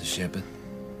yourself, Mrs. Shepherd.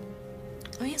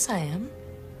 Oh, yes, I am.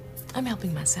 I'm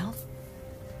helping myself.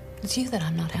 It's you that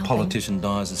I'm not A helping. politician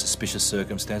dies in suspicious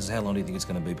circumstances. How long do you think it's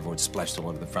going to be before it's splashed all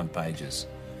over the front pages?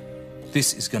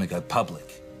 This is going to go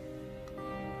public.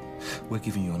 We're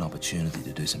giving you an opportunity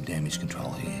to do some damage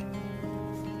control here.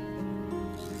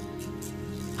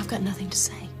 I've got nothing to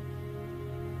say.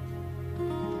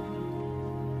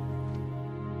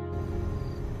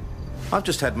 I've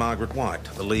just had Margaret White,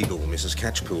 the legal Mrs.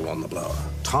 Catchpool, on the blower.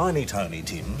 Tiny Tony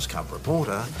Timms, cub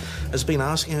reporter, has been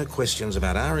asking her questions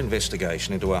about our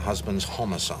investigation into her husband's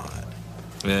homicide.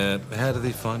 How did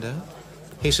he find out?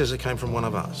 He says it came from one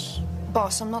of us.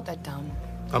 Boss, I'm not that dumb.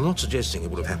 I'm not suggesting it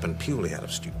would have happened purely out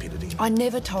of stupidity. I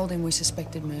never told him we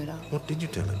suspected murder. What did you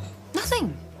tell him?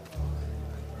 Nothing.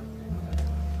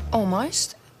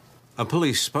 Almost. A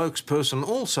police spokesperson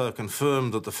also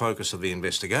confirmed that the focus of the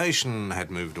investigation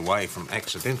had moved away from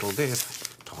accidental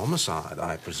death to homicide.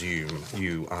 I presume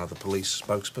you are the police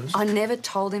spokesperson? I never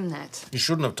told him that. You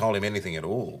shouldn't have told him anything at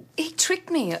all. He tricked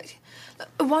me. It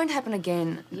won't happen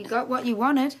again. You got what you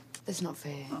wanted. That's not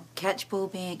fair.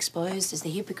 Catchpool being exposed as the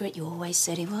hypocrite you always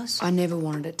said he was. I never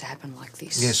wanted it to happen like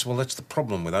this. Yes, well, that's the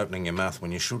problem with opening your mouth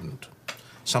when you shouldn't.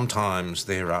 Sometimes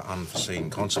there are unforeseen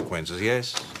consequences,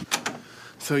 yes?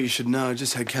 Thought you should know, I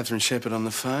just had Catherine Shepherd on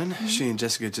the phone. She and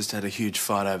Jessica just had a huge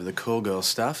fight over the call girl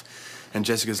stuff, and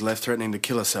Jessica's left threatening to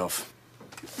kill herself.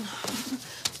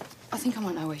 I think I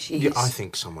might know where she is. Yeah, I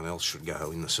think someone else should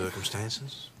go in the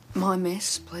circumstances. My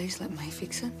mess, please let me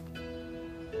fix it.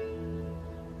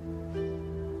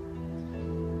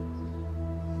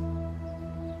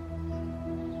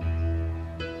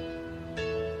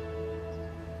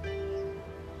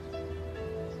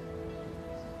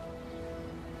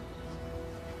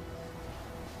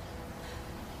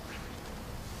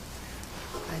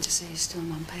 Glad to see you're still in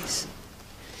one piece.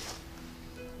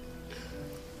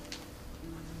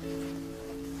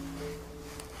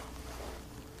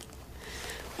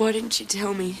 Why didn't she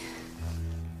tell me?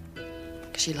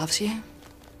 Because she loves you.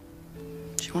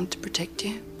 She wanted to protect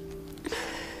you.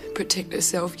 Protect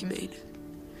herself, you mean?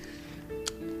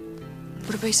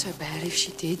 Would it be so bad if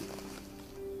she did?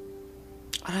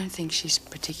 I don't think she's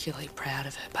particularly proud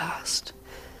of her past.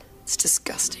 It's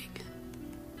disgusting.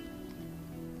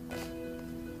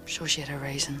 I'm sure she had her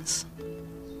reasons.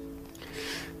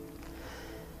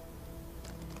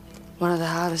 One of the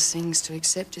hardest things to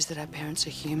accept is that our parents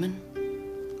are human,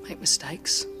 make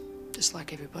mistakes, just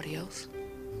like everybody else.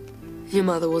 Your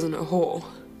mother wasn't a whore.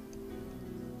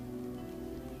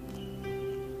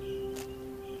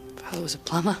 Father was a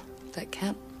plumber. Does that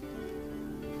count?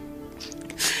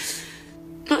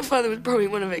 My father was probably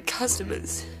one of her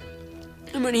customers.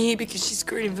 I'm only here because she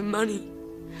screwed him for money.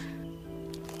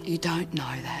 You don't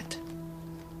know that.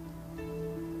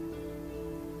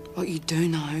 What you do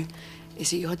know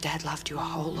is that your dad loved you a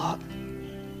whole lot.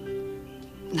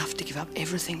 Enough to give up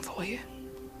everything for you.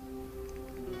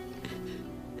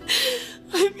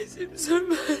 I miss him so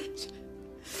much.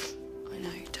 I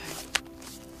know you do.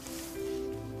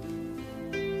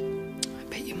 I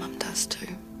bet your mum does too.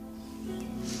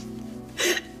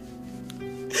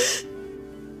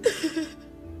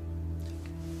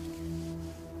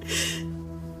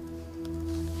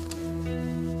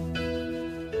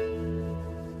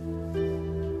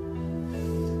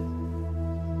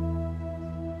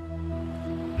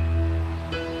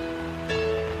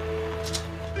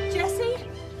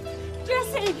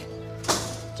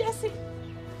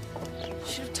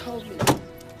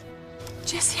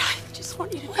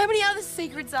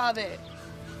 Secrets are there?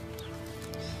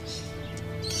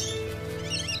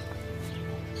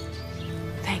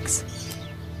 Thanks.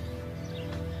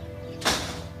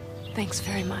 Thanks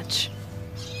very much.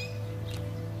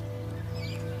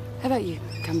 How about you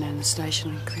come down to the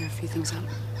station and clear a few things up?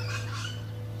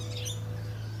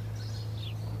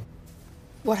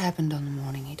 What happened on the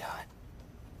morning he died?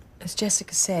 As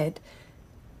Jessica said,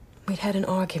 we'd had an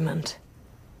argument.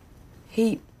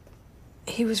 He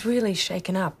was really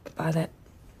shaken up by that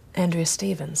Andrea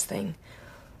Stevens thing.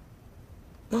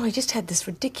 Well, he just had this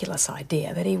ridiculous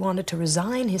idea that he wanted to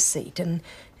resign his seat and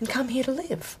come here to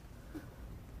live.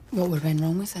 What would have been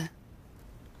wrong with that?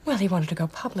 Well, he wanted to go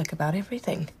public about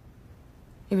everything.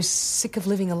 He was sick of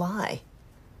living a lie.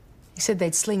 He said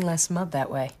they'd sling less mud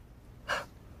that way.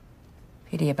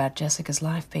 Pity about Jessica's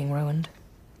life being ruined.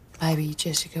 Maybe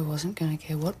Jessica wasn't going to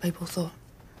care what people thought.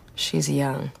 She's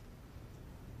young.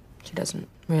 She doesn't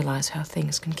realise how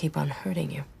things can keep on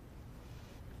hurting you.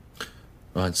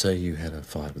 I'd say you had a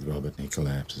fight with Robert and he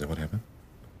collapsed. Is that what happened?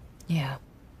 Yeah.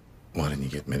 Why didn't you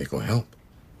get medical help?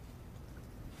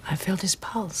 I felt his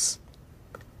pulse.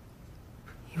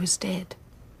 He was dead.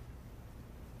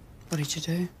 What did you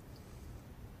do?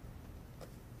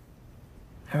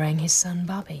 I rang his son,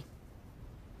 Bobby.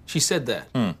 She said that.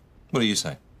 What do you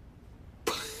say?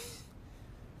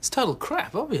 It's total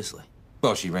crap, obviously.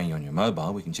 Well, she rang you on your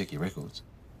mobile. We can check your records.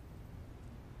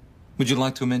 Would you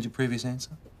like to amend your previous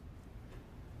answer?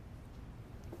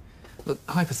 Look,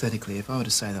 hypothetically, if I were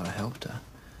to say that I helped her,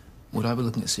 would I be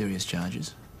looking at serious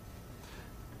charges?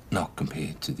 Not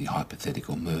compared to the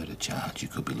hypothetical murder charge you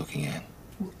could be looking at.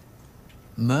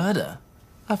 Murder?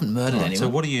 I haven't murdered anyone. So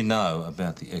what do you know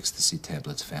about the ecstasy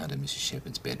tablets found in Mrs.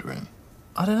 Shepherd's bedroom?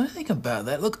 I don't know anything about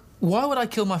that. Look, why would I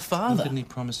kill my father? Didn't he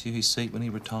promise you his seat when he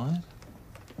retired?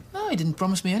 No, he didn't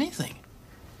promise me anything.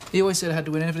 He always said I had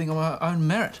to win everything on my own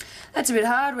merit. That's a bit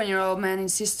hard when your old man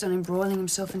insists on embroiling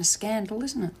himself in a scandal,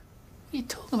 isn't it? What are you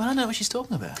talking about? I don't know what she's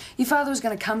talking about. Your father was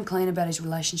going to come clean about his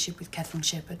relationship with Catherine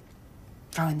Shepherd.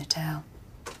 Throw in the towel.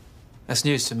 That's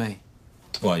news to me.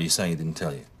 Why, are you saying he didn't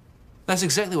tell you? That's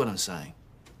exactly what I'm saying.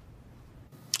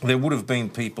 There would have been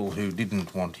people who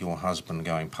didn't want your husband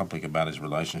going public about his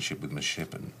relationship with Miss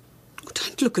Shepherd. Oh,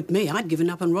 don't look at me. I'd given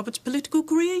up on Robert's political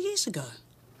career years ago.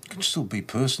 It could still be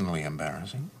personally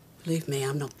embarrassing. Believe me,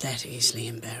 I'm not that easily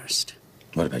embarrassed.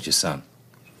 What about your son?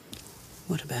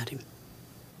 What about him?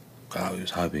 Oh, he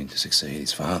was hoping to succeed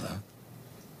his father.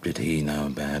 Did he know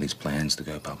about his plans to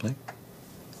go public?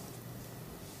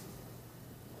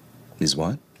 His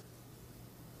what?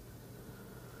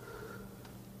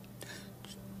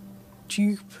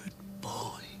 Stupid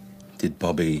boy. Did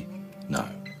Bobby know?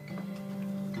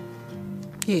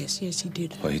 Yes, he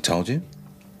did. Well, he told you?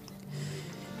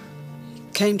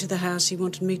 Came to the house, he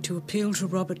wanted me to appeal to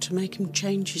Robert to make him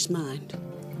change his mind.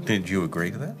 Did you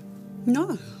agree to that?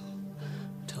 No.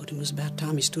 Told him it was about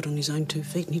time he stood on his own 2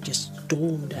 feet and he just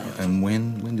stormed out. And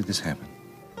when did this happen?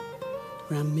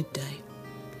 Around midday.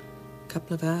 A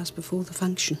couple of hours before the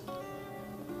function.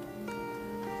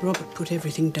 Robert put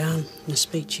everything down in a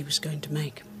speech he was going to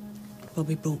make.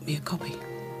 Bobby brought me a copy.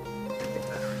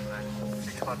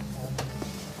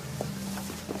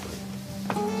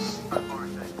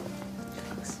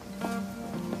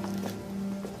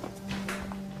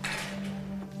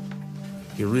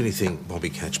 You really think Bobby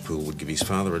Catchpool would give his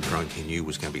father a drug he knew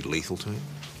was going to be lethal to him?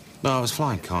 No, I was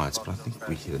flying kites, but I think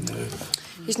we hit a nerve.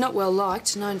 He's not well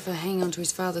liked, known for hanging on to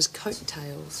his father's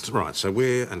coattails. Right, so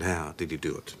where and how did he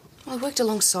do it? Well, he worked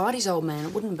alongside his old man.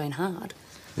 It wouldn't have been hard.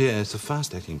 Yeah, it's a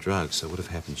fast-acting drug, so it would have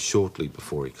happened shortly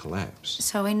before he collapsed.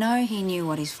 So we know he knew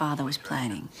what his father was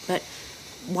planning. But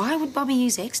why would Bobby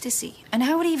use ecstasy? And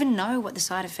how would he even know what the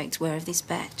side effects were of this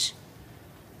batch?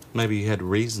 Maybe he had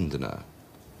reason to know.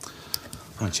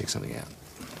 I want to check something out.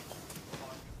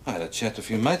 I had a chat to a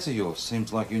few mates of yours.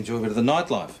 Seems like you enjoy a bit of the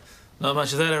nightlife. Not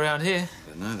much of that around here.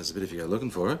 But no, there's a bit if you go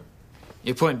looking for it.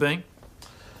 Your point being?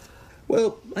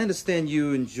 Well, I understand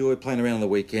you enjoy playing around on the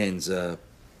weekends. A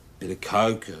bit of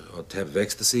coke, a odd tab of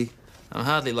ecstasy. I'm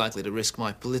hardly likely to risk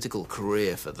my political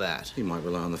career for that. You might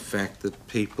rely on the fact that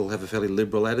people have a fairly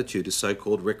liberal attitude to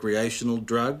so-called recreational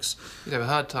drugs. You'd have a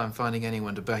hard time finding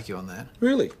anyone to back you on that.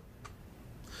 Really?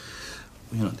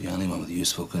 Well, you're not the only one with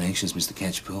useful connections, Mr.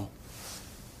 Catchpool.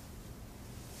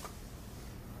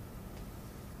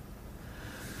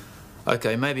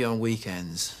 OK, maybe on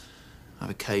weekends. I've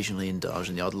occasionally indulged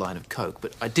in the odd line of coke,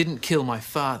 but I didn't kill my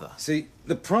father. See,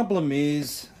 the problem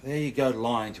is, there you go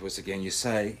lying to us again. You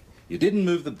say you didn't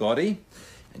move the body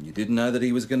and you didn't know that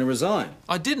he was going to resign.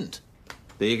 I didn't.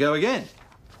 There you go again.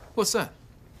 What's that?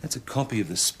 That's a copy of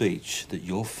the speech that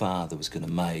your father was going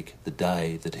to make the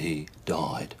day that he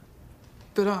died.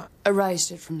 But I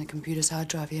erased it from the computer's hard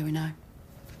drive, yeah, we know.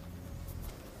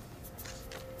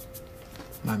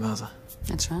 My mother.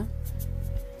 That's right.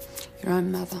 Your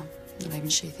own mother. Not even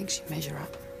she thinks you measure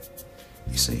up.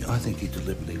 You see, I think he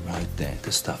deliberately wrote that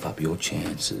to stuff up your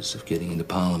chances of getting into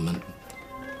Parliament.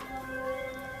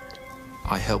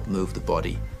 I helped move the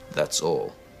body, that's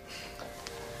all.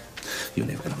 You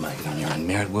were never going to make it on your own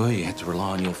merit, were you? You had to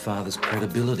rely on your father's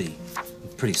credibility.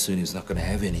 Pretty soon he was not going to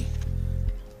have any.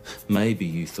 Maybe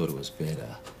you thought it was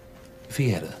better if he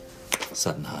had a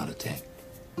sudden heart attack.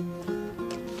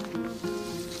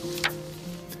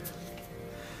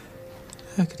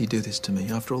 How could he do this to me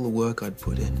after all the work I'd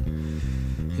put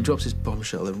in? He drops his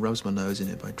bombshell and rubs my nose in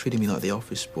it by treating me like the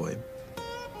office boy.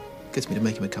 Gets me to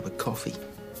make him a cup of coffee.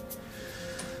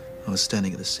 I was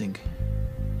standing at the sink.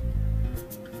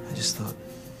 I just thought,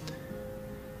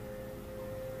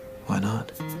 why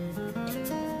not?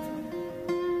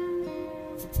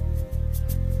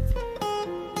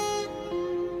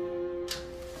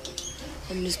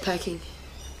 I'm just packing.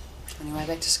 On your way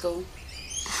back to school?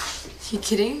 You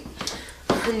kidding?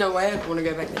 No way I'd want to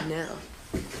go back there now.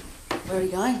 Where are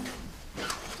you going?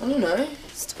 I don't know.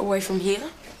 Just away from here.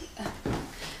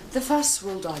 The fuss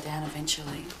will die down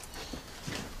eventually.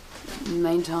 In the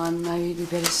meantime, maybe you'd be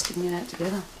better sticking it out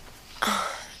together.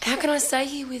 How can I stay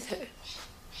here with her?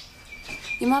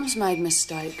 Your mum's made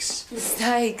mistakes.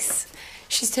 Mistakes?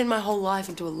 She's turned my whole life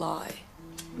into a lie.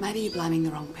 Maybe you're blaming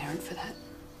the wrong parent for that.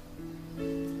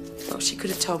 Well, she could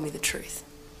have told me the truth.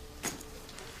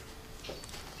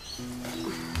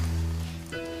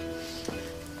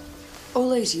 All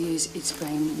these years it's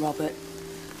been Robert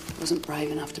wasn't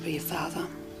brave enough to be your father.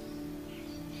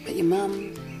 But your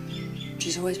mum,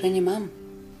 she's always been your mum.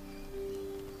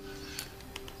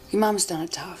 Your mum's done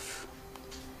it tough.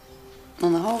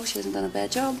 On the whole, she hasn't done a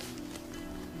bad job.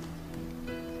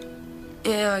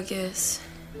 Yeah, I guess.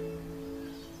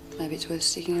 Maybe it's worth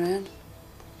sticking around.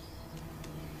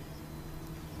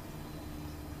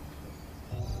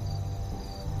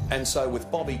 And so, with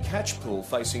Bobby Catchpool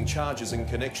facing charges in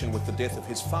connection with the death of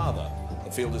his father, the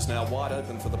field is now wide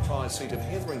open for the prize seat of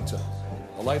Hetherington.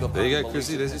 The Labor Party. There you go,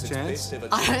 Chrissy, there's your chance.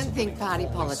 I don't think party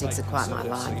politics are quite my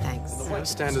line, thanks. I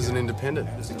stand as an independent.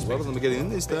 A lot of them are getting in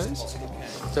these days.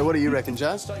 So what do you reckon,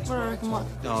 Judge? What do I reckon what?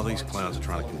 Oh, these clowns are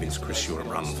trying to convince Chris Short to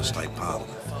run for state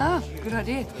parliament. Oh, good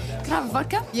idea. Can I have a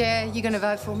vodka? Yeah, you going to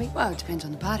vote for me? Well, it depends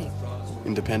on the party.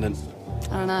 Independent.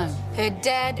 I don't know. Her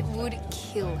dad would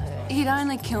kill her. He'd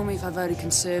only kill me if I voted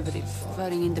Conservative.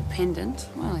 Voting Independent,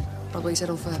 well, he'd probably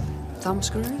settle for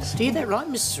thumbscrews. Do you hear that right,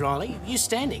 Mrs. Riley? You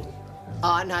standing?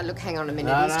 Oh, no, look, hang on a minute.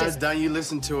 No, don't you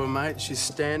listen to her, mate. She's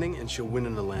standing and she'll win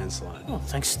in a landslide. Oh,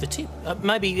 thanks for the tip.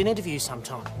 Maybe an interview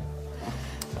sometime.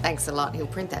 Thanks a lot. He'll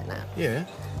print that now. Yeah,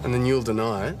 and then you'll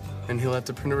deny it, and he'll have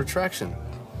to print a retraction.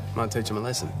 Might teach him a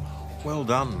lesson. Well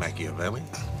done, Machiavelli.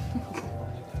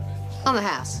 On the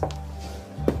house.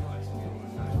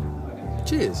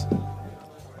 Cheers.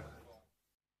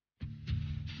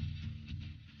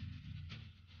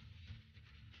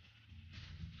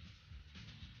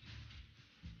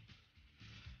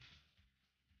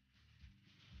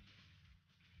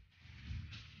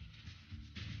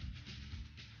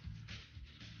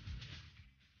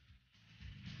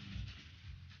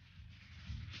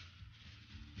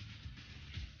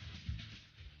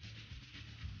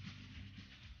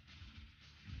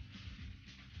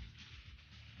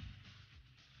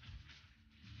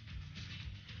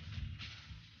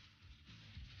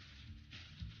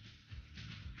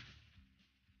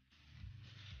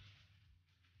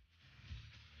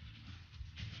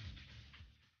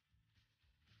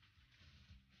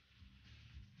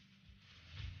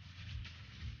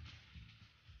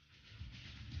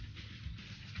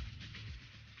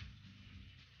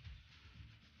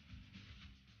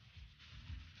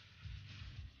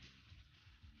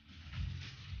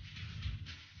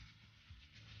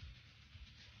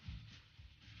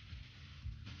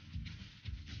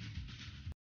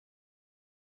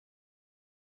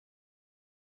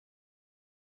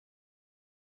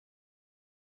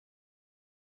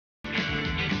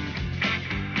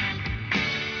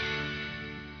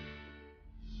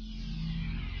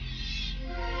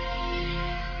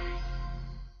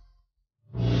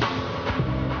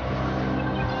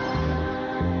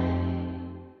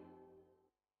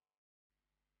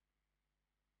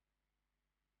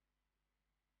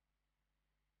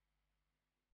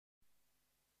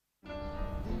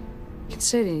 You can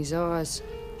see it in his eyes.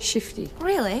 Shifty.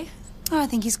 Really? Oh, I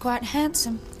think he's quite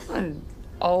handsome. An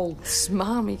old,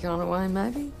 smarmy kind of way,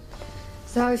 maybe.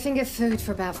 So, finger food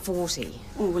for about 40.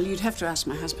 Oh, well, you'd have to ask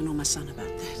my husband or my son about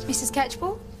that. Mrs.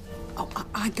 Catchpool? Oh,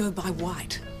 I go by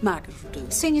White. Margaret will do.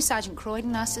 Senior Sergeant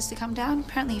Croydon asked us to come down.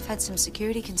 Apparently you've had some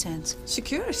security concerns.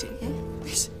 Security? Yeah.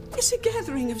 It's a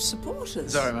gathering of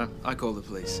supporters. Sorry, ma'am. I called the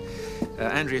police.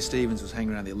 Andrea Stevens was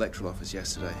hanging around the electoral office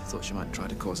yesterday. Thought she might try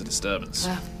to cause a disturbance.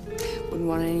 Wouldn't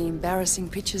want any embarrassing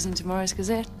pictures in tomorrow's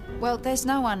Gazette. Well, there's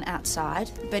no one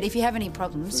outside, but if you have any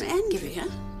problems... Andrea?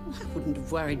 I wouldn't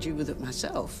have worried you with it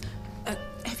myself.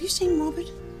 Have you seen Robert?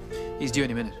 He's due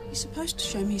any minute. He's supposed to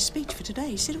show me his speech for today.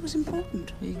 He said it was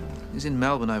important. He's in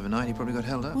Melbourne overnight. He probably got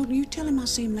held up. Well, you tell him I'll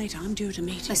see him later. I'm due at a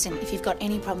meeting. Listen, if you've got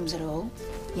any problems at all,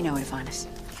 you know where to find us.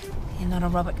 You're not a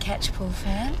Robert Catchpool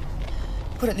fan?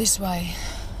 Put it this way.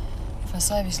 If I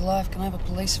save his life, can I have a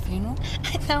police funeral?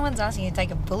 No one's asking you to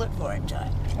take a bullet for him, Jo.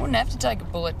 I wouldn't have to take a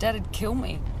bullet. Dad'd kill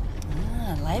me.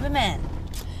 Labor man.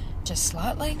 Just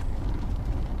slightly.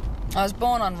 I was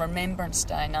born on Remembrance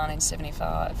Day,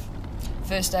 1975.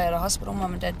 First day out of hospital,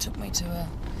 Mum and Dad took me to a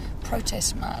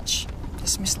protest march.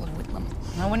 Dismissal of Whitlam.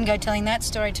 I wouldn't go telling that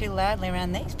story too loudly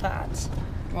around these parts.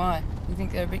 Why? You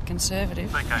think they're a bit conservative?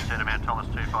 VK Centre, Mount Thomas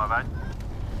 258.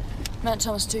 Mount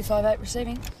Thomas 258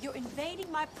 receiving. You're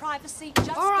invading my privacy. Just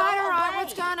All right, go all right. away.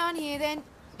 What's going on here, then?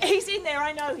 He's in there,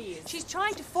 I know he is. She's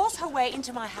trying to force her way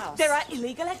into my house. There are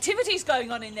illegal activities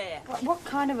going on in there. What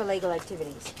kind of illegal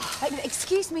activities?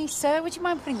 Excuse me, sir, would you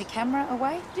mind putting the camera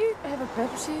away? Do you have a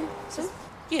purpose here, sir?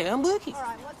 Yeah, I'm working.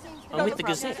 I'm with the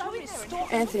Gazette.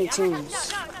 Anthony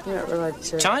Timms. You're not related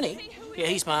to... Tony? Yeah,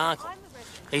 he's my uncle.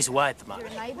 He's away at the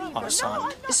moment on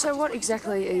assignment. So what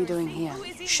exactly are you doing here?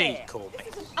 She called me.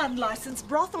 Unlicensed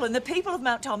brothel, and the people of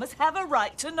Mount Thomas have a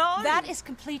right to know. That is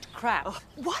complete crap. Oh,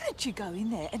 why don't you go in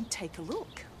there and take a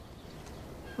look?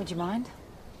 Would you mind?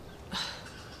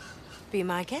 Be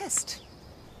my guest.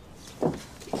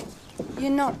 You're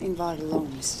not invited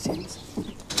along, Mrs. Timms.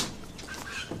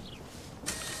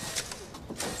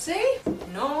 See?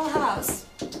 Normal house.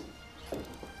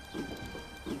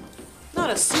 Not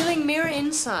a ceiling mirror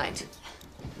inside.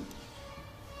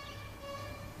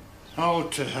 Oh,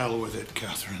 to hell with it,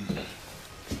 Catherine.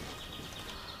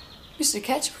 Mr.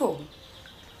 Catchpool.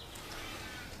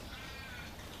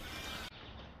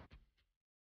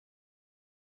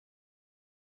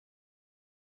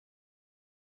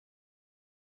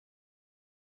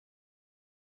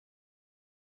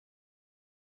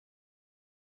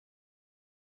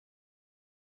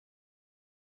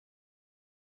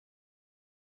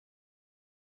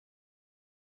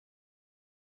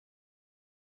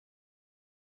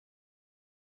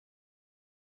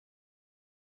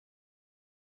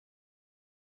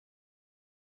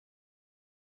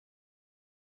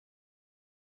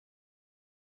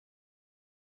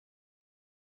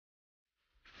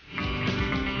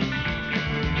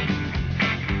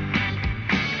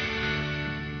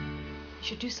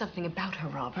 You should do something about her,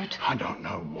 Robert. I don't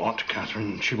know what,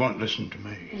 Catherine. She won't listen to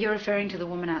me. You're referring to the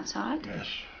woman outside? Yes.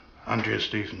 Andrea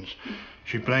Stevens.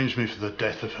 She blames me for the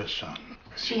death of her son.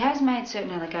 She has made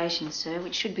certain allegations, sir,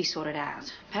 which should be sorted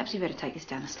out. Perhaps you better take this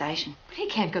down the station. But he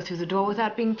can't go through the door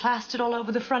without being plastered all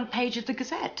over the front page of the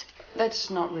Gazette. That's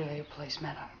not really a police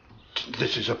matter.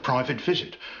 This is a private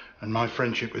visit, and my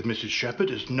friendship with Mrs. Shepherd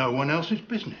is no one else's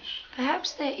business.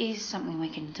 Perhaps there is something we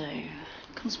can do.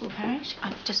 Constable Parrish,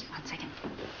 just 1 second.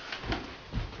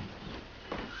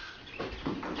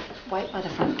 Wait by the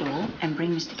front door and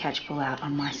bring Mr. Catchpool out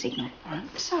on my signal, all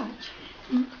right? Sarge?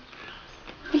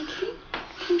 Vicky?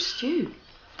 Kim stew.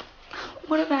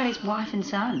 What about his wife and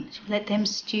son? Should we let them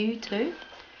stew too?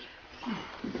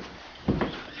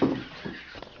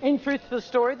 In truth to the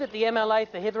story that the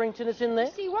MLA for Hetherington is in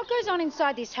there? See, what goes on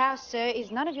inside this house, sir, is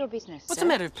none of your business. What's a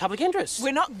matter of public interest?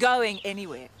 We're not going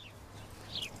anywhere.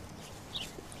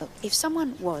 Look, if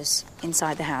someone was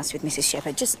inside the house with Mrs.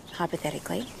 Shepherd, just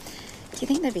hypothetically, do you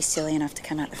think they'd be silly enough to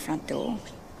come out the front door?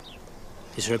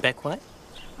 Is there a back way?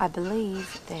 I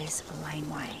believe there's a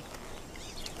laneway.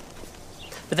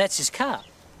 But that's his car.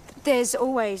 There's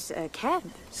always a cab,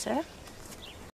 sir.